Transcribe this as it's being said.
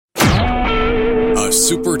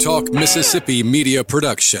SuperTalk Mississippi Media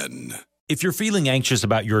production. If you're feeling anxious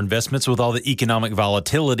about your investments with all the economic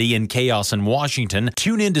volatility and chaos in Washington,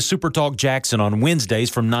 tune in to SuperTalk Jackson on Wednesdays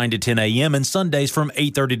from 9 to 10 a.m. and Sundays from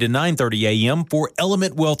 8:30 to 9:30 a.m. for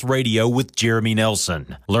Element Wealth Radio with Jeremy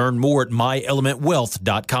Nelson. Learn more at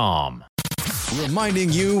myelementwealth.com.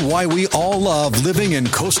 Reminding you why we all love living in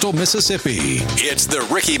coastal Mississippi. It's the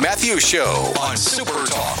Ricky Mathews Show on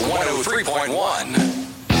SuperTalk 103.1.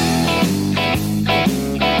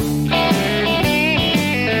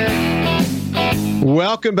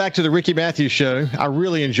 Welcome back to the Ricky Mathews Show. I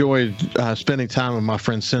really enjoyed spending time with my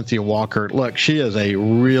friend Cynthia Walker. Look, she is a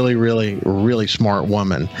really, really, really smart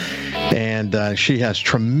woman, and she has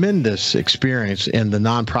tremendous experience in the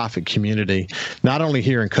nonprofit community, not only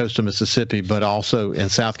here in coastal Mississippi, but also in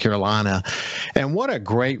South Carolina. And what a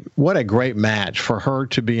great match for her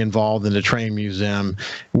to be involved in the Train Museum,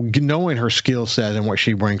 knowing her skill set and what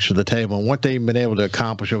she brings to the table, and what they've been able to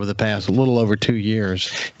accomplish over the past a little over 2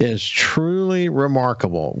 years is truly remarkable.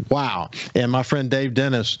 Wow. And my friend Dave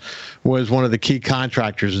Dennis was one of the key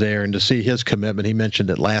contractors there, and to see his commitment, he mentioned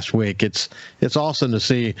it last week. It's awesome to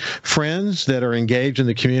see friends that are engaged in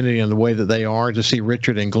the community in the way that they are. To see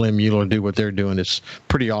Richard and Glenn Mueller do what they're doing, it's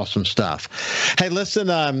pretty awesome stuff. Hey,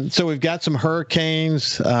 listen, so we've got some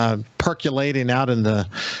hurricanes percolating out in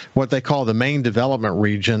what they call the main development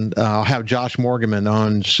region. I'll have Josh Morganman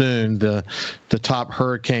on soon, the top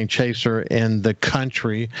hurricane chaser in the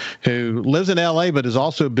country, who lives in L.A. but is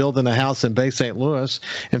also building a house in Bay St. Louis.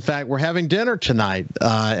 In fact, we're having dinner tonight,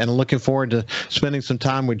 and looking forward to spending some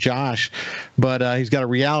time with Josh. But he's got a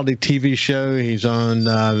reality TV show. He's on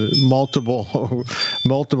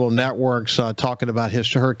multiple networks talking about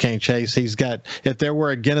his hurricane chase. He's got, if there were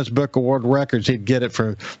a Guinness Book of World Records, he'd get it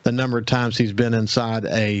for the number of times he's been inside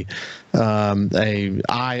a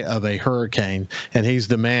eye of a hurricane, and he's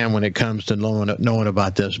the man when it comes to knowing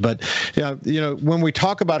about this. But when we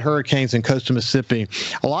talk about hurricanes in coastal Mississippi,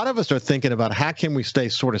 a lot of us are thinking about how can we stay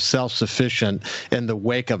sort of self-sufficient in the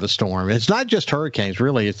wake of a storm. It's not just hurricanes,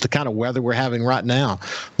 really. It's the kind of weather we're having right now.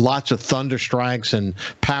 Lots of thunder strikes and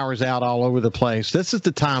powers out all over the place. This is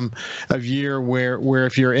the time of year where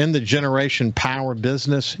if you're in the generation power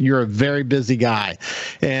business, you're a very busy guy.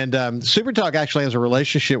 And SuperTalk actually has a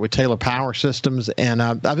relationship with Taylor Power Systems, and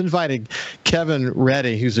I've invited Kevin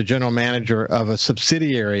Reddy, who's the general manager of a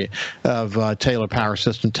subsidiary of Taylor Power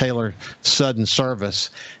System, Taylor Sudden Service,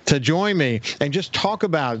 to join me and just talk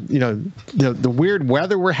about the weird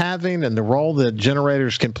weather we're having and the role that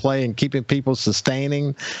generators can play in keeping people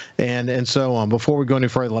sustaining and so on. Before we go any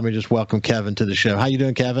further, let me just welcome Kevin to the show. How you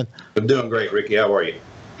doing, Kevin? I'm doing great, Ricky. How are you?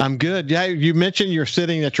 I'm good. Yeah, you mentioned you're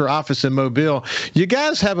sitting at your office in Mobile. You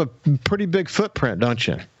guys have a pretty big footprint, don't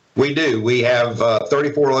you? We do. We have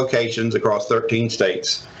 34 locations across 13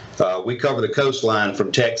 states. We cover the coastline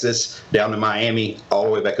from Texas down to Miami, all the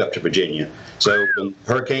way back up to Virginia. So when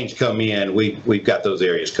hurricanes come in, we've got those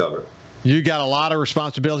areas covered. You got a lot of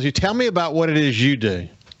responsibility. Tell me about what it is you do.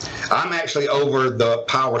 I'm actually over the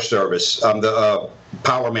power service. I'm the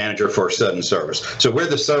power manager for Sudden Service. So we're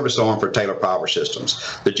the service arm for Taylor Power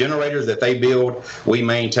Systems. The generators that they build, we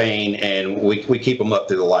maintain, and we keep them up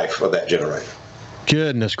to the life of that generator.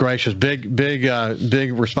 Goodness gracious, big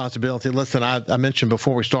responsibility. Listen, I mentioned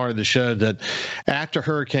before we started the show that after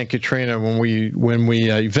Hurricane Katrina, when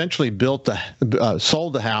we eventually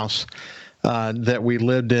sold the house that we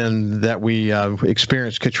lived in, that we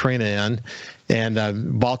experienced Katrina in,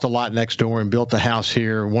 and bought the lot next door and built the house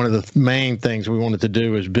here. One of the main things we wanted to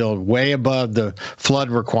do is build way above the flood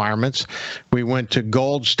requirements. We went to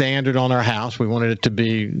gold standard on our house. We wanted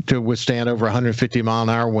it to withstand over 150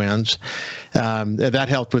 mile-an-hour winds. That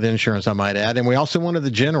helped with insurance, I might add. And we also wanted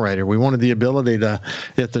the generator. We wanted the ability to,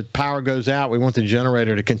 if the power goes out, we want the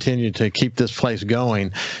generator to continue to keep this place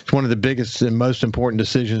going. It's one of the biggest and most important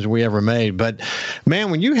decisions we ever made. But, man,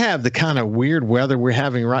 when you have the kind of weird weather we're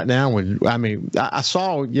having right now, I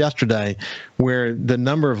saw yesterday where the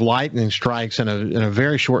number of lightning strikes in a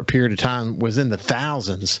very short period of time was in the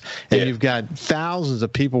thousands, and you've got thousands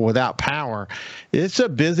of people without power. It's a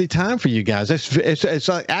busy time for you guys. It's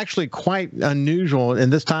actually quite unusual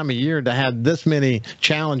in this time of year to have this many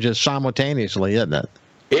challenges simultaneously, isn't it?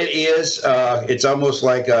 It is. It's almost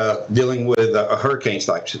like dealing with a hurricane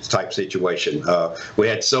type situation. We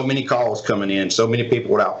had so many calls coming in, so many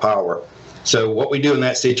people without power. So what we do in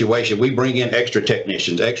that situation, we bring in extra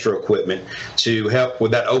technicians, extra equipment to help with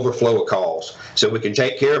that overflow of calls, so we can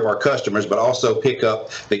take care of our customers, but also pick up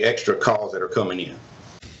the extra calls that are coming in.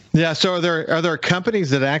 Yeah. So are there companies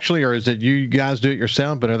that actually, or is it you guys do it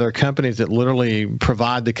yourself, but are there companies that literally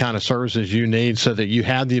provide the kind of services you need so that you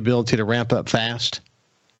have the ability to ramp up fast?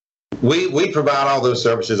 We provide all those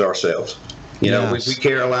services ourselves. You know, we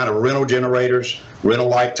carry a line of rental generators, rental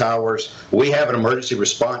light towers. We have an emergency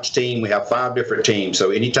response team. We have 5 different teams.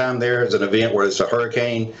 So anytime there's an event, whether it's a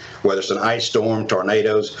hurricane, whether it's an ice storm,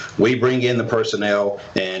 tornadoes, we bring in the personnel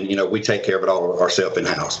and, you know, we take care of it all ourselves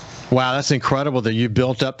in-house. Wow, that's incredible that you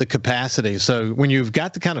built up the capacity. So when you've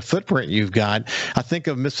got the kind of footprint you've got, I think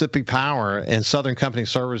of Mississippi Power and Southern Company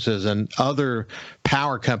Services and other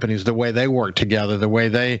power companies, the way they work together, the way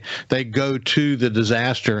they go to the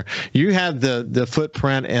disaster. You have the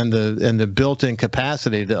footprint and the built-in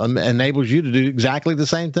capacity that enables you to do exactly the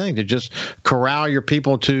same thing, to just corral your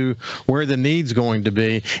people to where the need's going to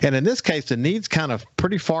be. And in this case, the need's kind of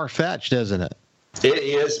pretty far-fetched, isn't it? It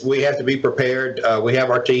is. We have to be prepared. We have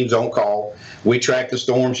our teams on call. We track the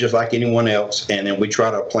storms just like anyone else, and then we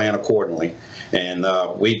try to plan accordingly. And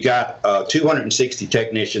we've got 260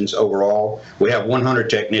 technicians overall. We have 100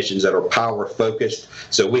 technicians that are power focused.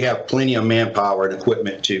 So we have plenty of manpower and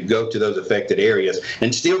equipment to go to those affected areas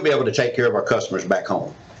and still be able to take care of our customers back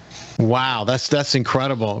home. Wow, that's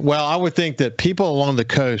incredible. Well, I would think that people along the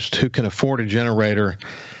coast who can afford a generator,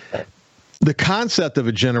 the concept of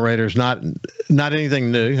a generator is not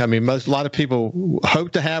anything new. I mean, a lot of people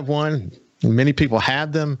hope to have one. Many people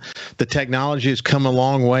have them. The technology has come a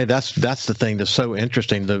long way. That's the thing that's so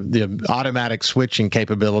interesting. The automatic switching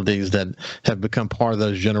capabilities that have become part of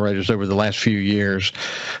those generators over the last few years.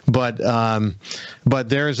 But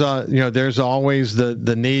there's always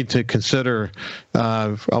the need to consider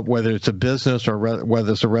whether it's a business or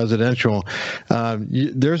whether it's a residential.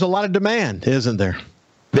 There's a lot of demand, isn't there?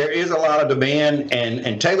 There is a lot of demand,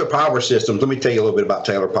 and Taylor Power Systems, let me tell you a little bit about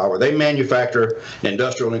Taylor Power. They manufacture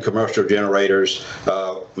industrial and commercial generators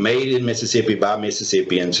made in Mississippi by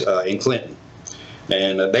Mississippians in Clinton.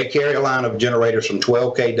 And they carry a line of generators from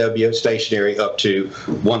 12 kW stationary up to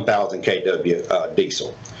 1,000 kW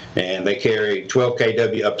diesel. And they carry 12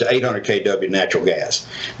 kW up to 800 kW natural gas.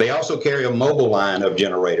 They also carry a mobile line of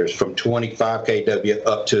generators from 25 kW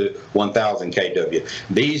up to 1,000 kW.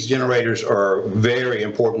 These generators are very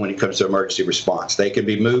important when it comes to emergency response. They can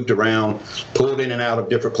be moved around, pulled in and out of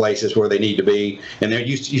different places where they need to be. And there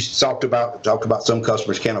you talked about some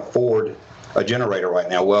customers can't afford a generator right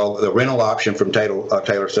now. Well, the rental option from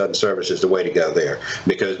Taylor Sudden Service is the way to go there,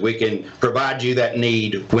 because we can provide you that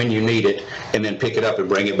need when you need it and then pick it up and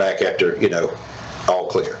bring it back after, all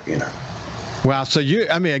clear, Wow. So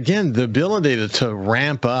again, the ability to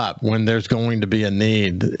ramp up when there's going to be a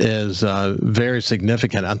need is very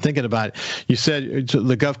significant. I'm thinking about, you said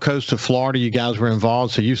the Gulf Coast of Florida, you guys were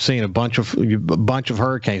involved. So you've seen a bunch of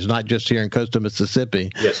hurricanes, not just here in coastal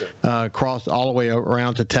Mississippi. Yes, sir. Across all the way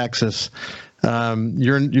around to Texas.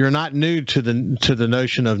 You're not new to the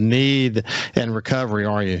notion of need and recovery,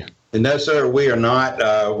 are you? No, sir, we are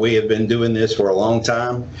not. We have been doing this for a long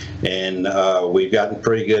time, and we've gotten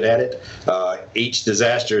pretty good at it. Each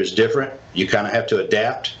disaster is different. You kind of have to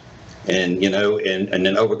adapt and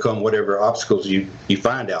then overcome whatever obstacles you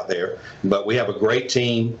find out there. But we have a great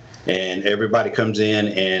team, and everybody comes in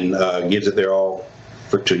and gives it their all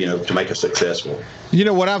to make us successful.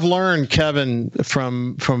 What I've learned, Kevin,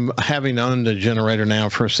 from having owned a generator now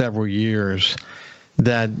for several years,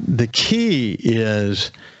 that the key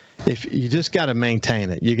is, if you just got to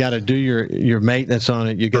maintain it, you got to do your maintenance on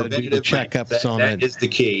it. You got to do the checkups on it. That is the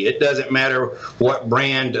key. It doesn't matter what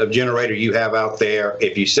brand of generator you have out there.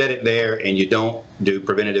 If you set it there and you don't do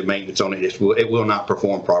preventative maintenance on it, it will not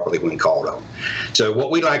perform properly when called on. So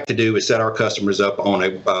what we like to do is set our customers up on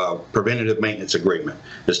a preventative maintenance agreement.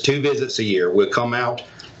 There's 2 visits a year. We'll come out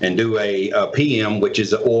and do a PM, which is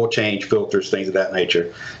the oil change, filters, things of that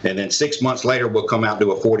nature. And then 6 months later, we'll come out and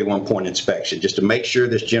do a 41-point inspection just to make sure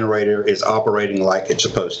this generator is operating like it's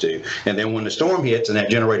supposed to. And then when the storm hits and that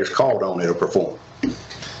generator's called on, it'll perform.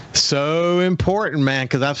 So important, man,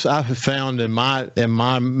 because I've found in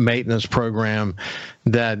my maintenance program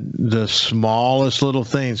that the smallest little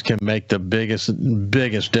things can make the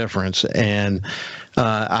biggest difference. And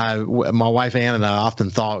my wife Ann and I often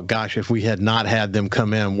thought, gosh, if we had not had them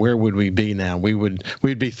come in, where would we be now?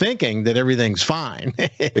 We'd be thinking that everything's fine,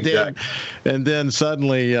 and then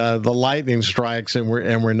suddenly the lightning strikes and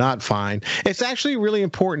we're not fine. It's actually really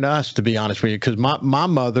important to us, to be honest with you, because my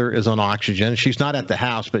mother is on oxygen. She's not at the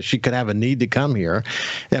house, but she could have a need to come here,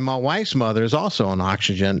 and my wife's mother is also on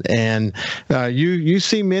oxygen. And you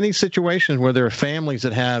see many situations where there are families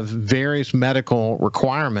that have various medical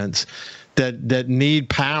requirements that need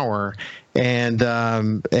power, and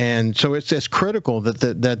so it's critical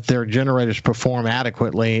that their generators perform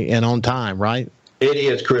adequately and on time, right? It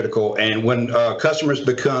is critical, and when customers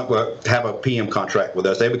have a PM contract with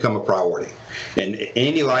us, they become a priority. In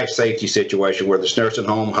any life safety situation, whether it's nursing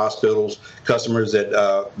home, hospitals, customers that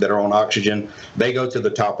are on oxygen, they go to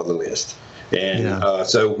the top of the list. And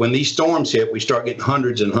so when these storms hit, we start getting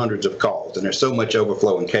hundreds and hundreds of calls, and there's so much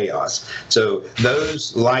overflow and chaos. So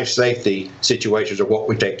those life safety situations are what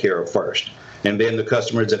we take care of first. And then the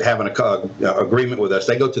customers that have an agreement with us,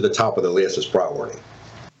 they go to the top of the list as priority.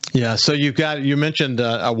 Yeah, so you mentioned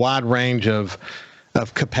a wide range of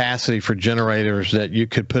capacity for generators that you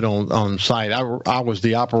could put on site. I was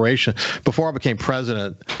the operation before I became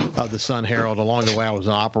president of the Sun Herald. Along the way, I was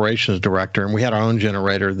an operations director, and we had our own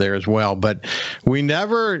generator there as well. But we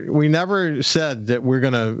never said that we're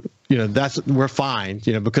going to. We're fine,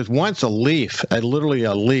 because once literally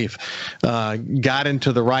a leaf, got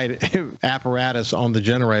into the right apparatus on the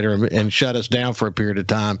generator and shut us down for a period of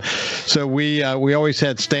time. So we always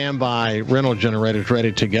had standby rental generators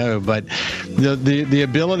ready to go. But the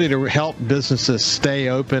ability to help businesses stay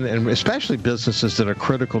open, and especially businesses that are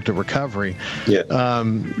critical to recovery. Yeah.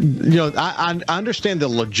 I understand the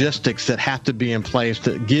logistics that have to be in place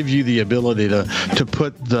to give you the ability to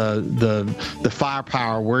put the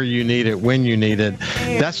firepower where you need it, when you need it.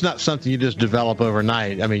 That's not something you just develop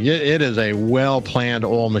overnight. I mean, it is a well-planned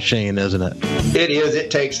oil machine, isn't it? It is.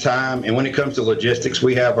 It takes time. And when it comes to logistics,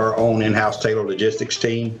 we have our own in-house Taylor logistics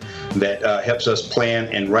team that helps us plan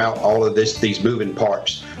and route all of these moving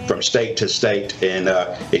parts from state to state, and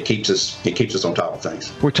it keeps us on top of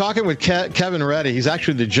things. We're talking with Kevin Reddy. He's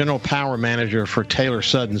actually the general power manager for Taylor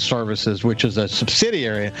Sudden Services, which is a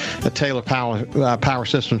subsidiary of Taylor Power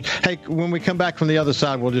Systems. Hey, when we come back from the other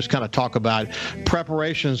side, we'll just kind of talk about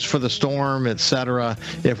preparations for the storm, et cetera,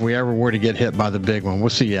 if we ever were to get hit by the big one. We'll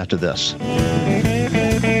see you after this.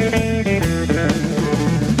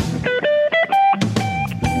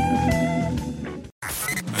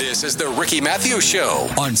 This is the Ricky Mathews Show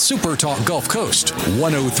on SuperTalk Gulf Coast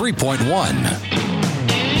 103.1.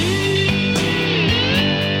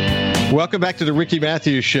 Welcome back to the Ricky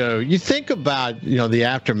Mathews Show. You think about, the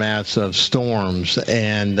aftermaths of storms,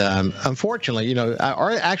 and unfortunately,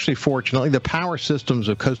 or actually fortunately, the power systems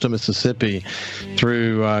of coastal Mississippi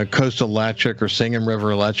through Coastal Electric or Singing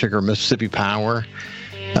River Electric or Mississippi Power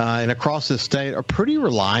and across the state are pretty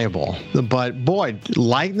reliable. But boy,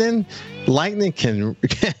 lightning can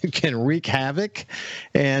wreak havoc,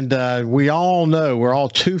 and we all know, we're all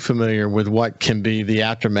too familiar with what can be the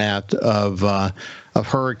aftermath of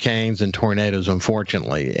hurricanes and tornadoes,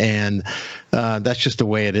 unfortunately, and that's just the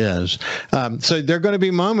way it is. So there are going to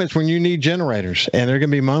be moments when you need generators, and there are going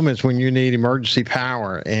to be moments when you need emergency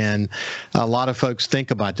power, and a lot of folks think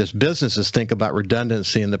about this. Businesses think about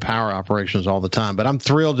redundancy in the power operations all the time. But I'm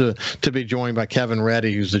thrilled to be joined by Kevin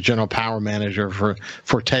Reddy, who's the general power manager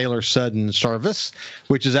for Taylor Sudden Service,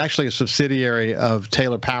 which is actually a subsidiary of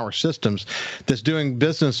Taylor Power Systems that's doing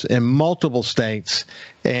business in multiple states.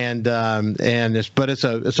 And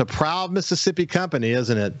it's a proud Mississippi company,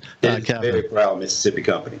 isn't it, Kevin? It's a very proud Mississippi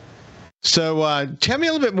company. So tell me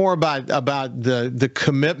a little bit more about the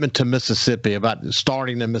commitment to Mississippi, about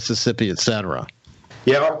starting in Mississippi, et cetera.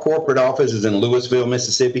 Yeah, our corporate office is in Louisville,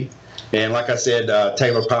 Mississippi. And like I said,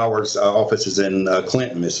 Taylor Power's office is in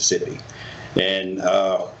Clinton, Mississippi. And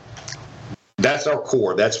that's our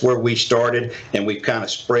core. That's where we started, and we've kind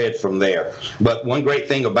of spread from there. But one great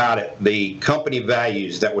thing about it, the company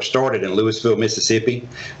values that were started in Louisville, Mississippi,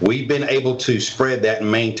 we've been able to spread that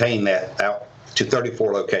and maintain that out to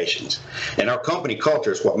 34 locations. And our company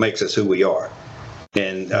culture is what makes us who we are.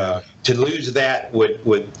 And to lose that would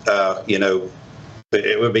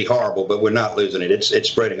it would be horrible, but we're not losing it. It's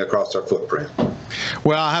spreading across our footprint.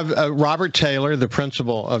 Well, I have Robert Taylor, the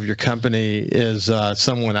principal of your company, is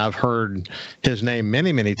someone I've heard his name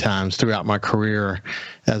many, many times throughout my career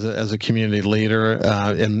as a community leader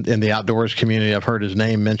in the outdoors community. I've heard his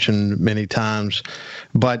name mentioned many times.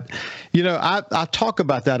 But, I talk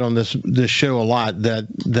about that on this show a lot,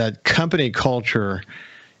 that company culture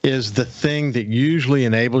is the thing that usually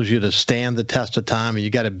enables you to stand the test of time, and you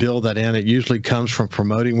got to build that in. It usually comes from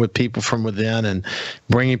promoting with people from within and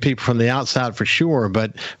bringing people from the outside for sure,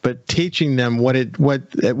 but teaching them what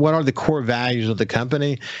are the core values of the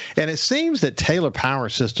company. And it seems that Taylor Power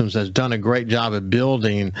Systems has done a great job of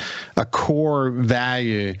building a core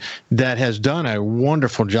value that has done a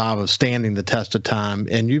wonderful job of standing the test of time,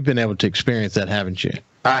 and you've been able to experience that, haven't you?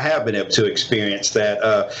 I have been able to experience that.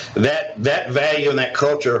 That value and that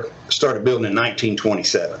culture started building in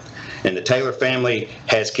 1927. And the Taylor family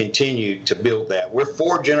has continued to build that. We're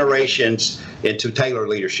 4 generations into Taylor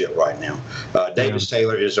leadership right now. Davis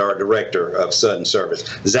Taylor is our director of Sudden Service.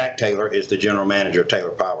 Zach Taylor is the general manager of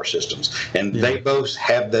Taylor Power Systems. And they both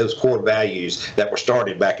have those core values that were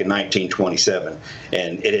started back in 1927.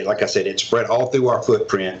 And it, like I said, it's spread all through our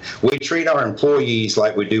footprint. We treat our employees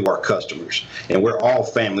like we do our customers, and we're all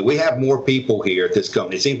family. We have more people here at this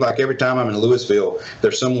company. It seems like every time I'm in Louisville,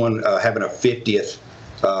 there's someone having a 50th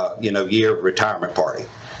year retirement party.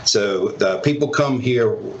 So the people come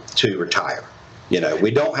here to retire.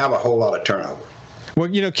 We don't have a whole lot of turnover.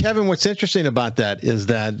 Well, Kevin, what's interesting about that is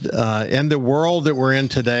that in the world that we're in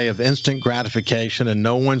today of instant gratification and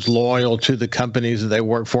no one's loyal to the companies that they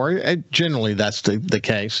work for, generally that's the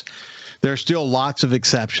case. There are still lots of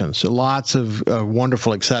exceptions, lots of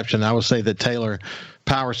wonderful exceptions. I would say that Taylor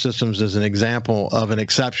Power Systems is an example of an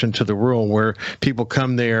exception to the rule, where people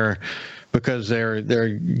come there because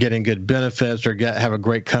they're getting good benefits or have a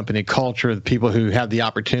great company culture. The people who have the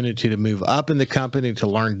opportunity to move up in the company, to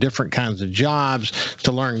learn different kinds of jobs,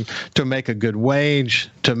 to make a good wage,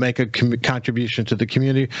 to make a contribution to the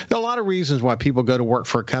community. There are a lot of reasons why people go to work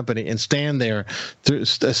for a company and stay there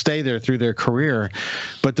through their career.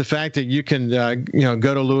 But the fact that you can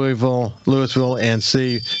go to Louisville and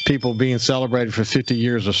see people being celebrated for 50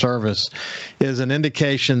 years of service is an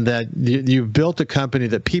indication that you've built a company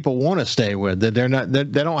that people want to stay with, that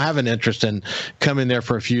they don't have an interest in coming there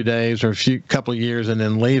for a few days or couple of years and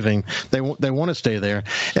then leaving. They want to stay there,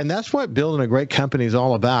 and that's what building a great company is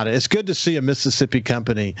all about. It's good to see a Mississippi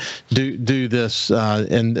company do this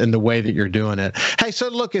in the way that you're doing it. Hey, so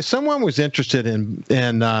look, if someone was interested in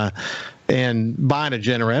buying a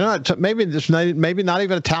generator, maybe not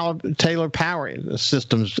even a Taylor Power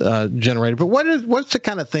Systems generator, but what's the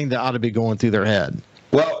kind of thing that ought to be going through their head?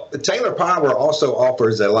 Well, Taylor Power also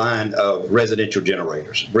offers a line of residential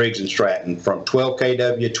generators, Briggs & Stratton, from 12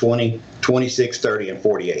 kW, 20, 26, 30, and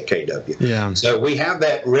 48 kW. Yeah. So we have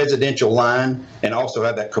that residential line and also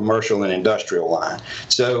have that commercial and industrial line.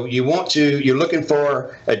 So you're looking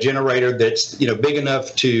for a generator that's big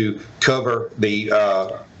enough to cover the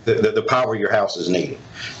power your house is needing.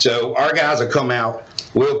 So our guys will come out,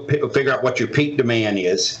 we'll figure out what your peak demand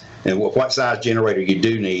is and what size generator you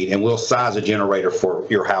do need, and we'll size a generator for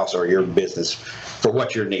your house or your business for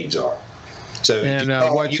what your needs are. So you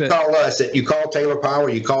call Taylor Power,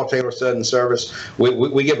 you call Taylor Sudden Service.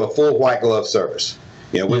 We give a full white glove service.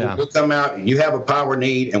 We'll come out, you have a power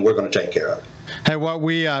need, and we're going to take care of it. Hey, what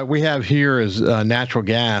we have here is natural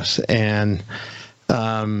gas, and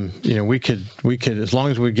we could, as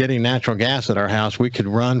long as we're getting natural gas at our house, we could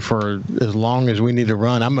run for as long as we need to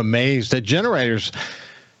run. I'm amazed that generators.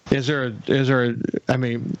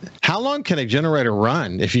 How long can a generator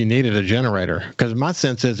run if you needed a generator? Because my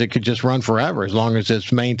sense is it could just run forever as long as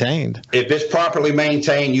it's maintained. If it's properly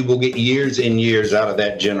maintained, you will get years and years out of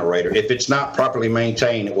that generator. If it's not properly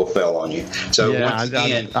maintained, it will fail on you. So once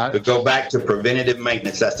again, we go back to preventative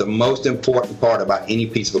maintenance. That's the most important part about any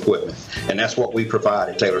piece of equipment, and that's what we provide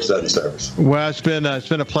at Taylor Sudden Service. Well, it's been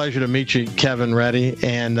a pleasure to meet you, Kevin Reddy,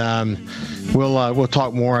 and we'll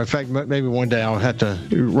talk more. In fact, maybe one day I'll have to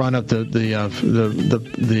run up the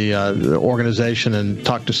organization and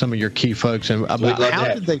talk to some of your key folks and about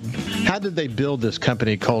how did they build this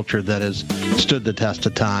company culture that has stood the test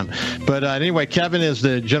of time. But anyway, Kevin is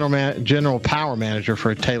the general power manager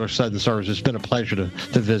for Taylor Sudden Service. It's been a pleasure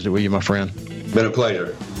to visit with you, my friend. Been a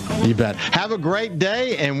pleasure. You bet. Have a great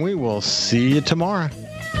day, and we will see you tomorrow.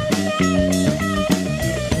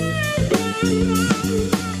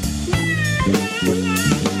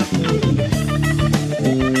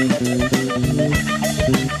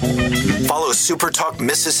 Follow SuperTalk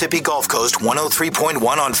Mississippi Gulf Coast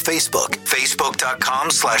 103.1 on Facebook.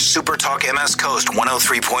 Facebook.com/SuperTalk MS Coast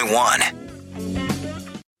 103.1.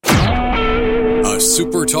 A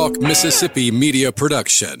SuperTalk Mississippi Media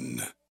production.